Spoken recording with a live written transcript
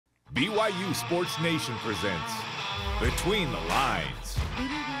BYU Sports Nation presents Between the Lines.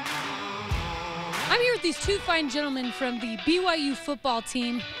 I'm here with these two fine gentlemen from the BYU football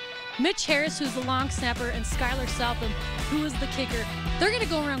team. Mitch Harris, who's the long snapper, and Skyler Southam, who is the kicker. They're going to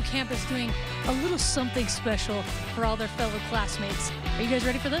go around campus doing a little something special for all their fellow classmates. Are you guys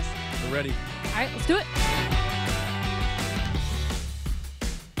ready for this? We're ready. All right, let's do it.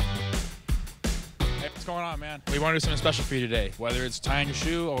 Hey, what's going on, man? We want to do something special for you today. Whether it's tying your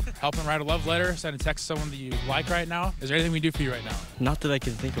shoe or helping write a love letter, sending a text to someone that you like right now. Is there anything we can do for you right now? Not that I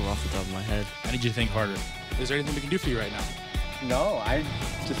can think of off the top of my head. I need you to think harder. Is there anything we can do for you right now? No,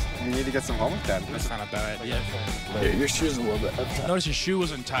 we need to get some homework done. That's not a bad idea. Your shoe's a little bit uptight. Notice your shoe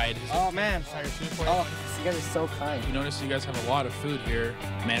wasn't tied. Oh, man. Tie your shoe for you? Oh, you guys are so kind. You notice you guys have a lot of food here.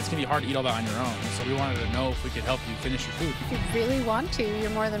 Man, it's going to be hard to eat all that on your own. So we wanted to know if we could help you finish your food. If you really want to,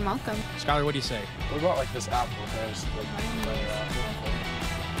 you're more than welcome. Skyler, what do you say? What about like this apple?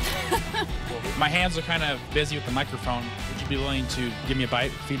 My hands are kind of busy with the microphone. Would you be willing to give me a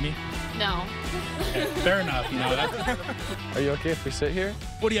bite, feed me? No. Okay, fair enough. You know that. Are you okay if we sit here?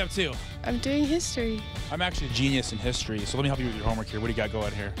 What do you have to? I'm doing history. I'm actually a genius in history, so let me help you with your homework here. What do you got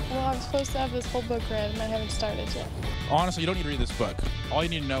going here? Well, I'm supposed to have this whole book read, and I haven't started yet. Honestly, you don't need to read this book. All you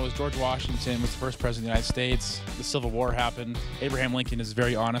need to know is George Washington was the first president of the United States. The Civil War happened. Abraham Lincoln is a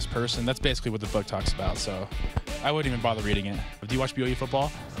very honest person. That's basically what the book talks about, so I wouldn't even bother reading it. Do you watch BYU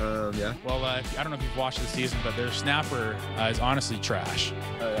football? Yeah. Well, I don't know if you've watched this season, but their snapper is honestly trash.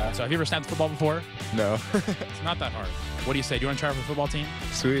 Oh, yeah. So have you ever snapped the football before? No. It's not that hard. What do you say? Do you want to try for the football team?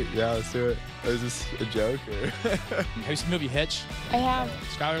 Sweet. Yeah, let's do it. Is this a joke? Or? Have you seen the movie Hitch? I have.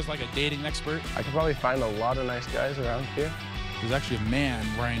 Skyler's like a dating expert. I could probably find a lot of nice guys around here. There's actually a man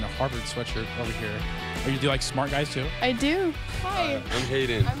wearing a Harvard sweatshirt over here. Oh, you do like smart guys too? I do. Hi. I'm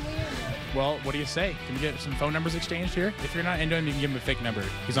Hayden. I'm Leah. Well, what do you say? Can we get some phone numbers exchanged here? If you're not into him, you can give him a fake number.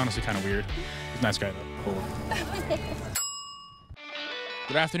 He's honestly kind of weird. He's a nice guy though. Cool.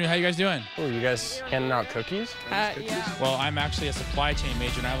 Good afternoon. How you guys doing? Oh, you guys handing out cookies? Yeah. Well, I'm actually a supply chain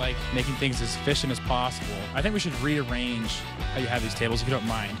major, and I like making things as efficient as possible. I think we should rearrange how you have these tables, if you don't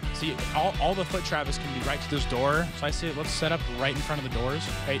mind. See, all the foot traffic can be right to this door. So I say let's set up right in front of the doors.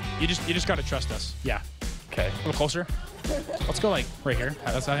 Hey, you just got to trust us. Yeah. Okay. A little closer. Let's go like right here.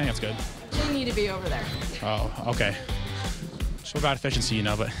 I think that's good. You need to be over there. Oh, okay. So about efficiency, you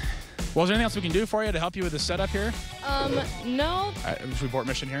know, but. Well, is there anything else we can do for you to help you with the setup here? No. All right, should we abort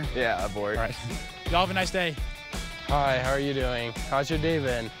mission here? Yeah, aboard. All right. Y'all have a nice day. Hi, how are you doing? How's your day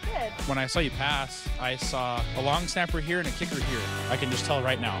been? Good. When I saw you pass, I saw a long snapper here and a kicker here. I can just tell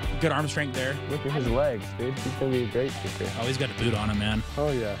right now. Good arm strength there. Look at his legs, dude. He's gonna be a great kicker. Oh, he's got a boot on him, man.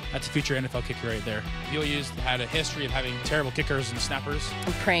 Oh, yeah. That's a future NFL kicker right there. BYU's had a history of having terrible kickers and snappers.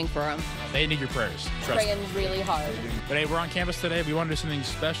 I'm praying for him. They need your prayers. Trust me. Praying really hard. But hey, we're on campus today. We want to do something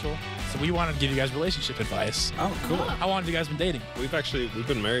special. So we wanted to give you guys relationship advice. Oh, cool. How long have you guys been dating? We've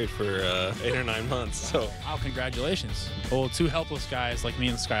been married for 8 or 9 months, so. Oh, congratulations. Well, two helpless guys like me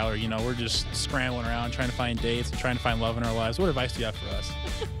and Skyler, you know, we're just scrambling around trying to find dates and trying to find love in our lives. What advice do you have for us?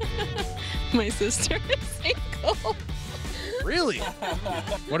 My sister is single. Really?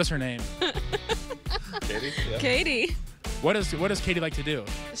 What is her name? Katie? Yeah. Katie. What does Katie like to do?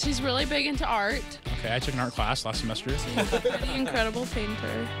 She's really big into art. Okay, I took an art class last semester. She's a pretty incredible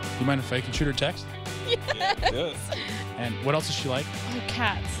painter. You mind if I can shoot her text? Yeah. And what else does she like? Oh,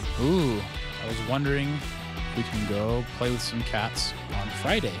 cats. Ooh, I was wondering if we can go play with some cats on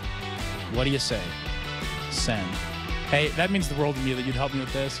Friday. What do you say? Send. Hey, that means the world to me that you'd help me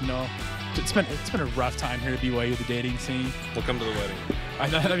with this. You know, it's been a rough time here at BYU, the dating scene. We'll come to the wedding.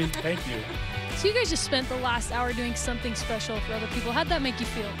 I mean, thank you. So you guys just spent the last hour doing something special for other people. How'd that make you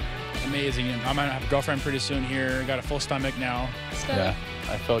feel? Amazing. And I'm gonna have a girlfriend pretty soon here. Got a full stomach now. Skyler? Yeah,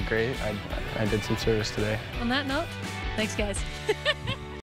 I felt great. I did some service today. On that note, thanks guys.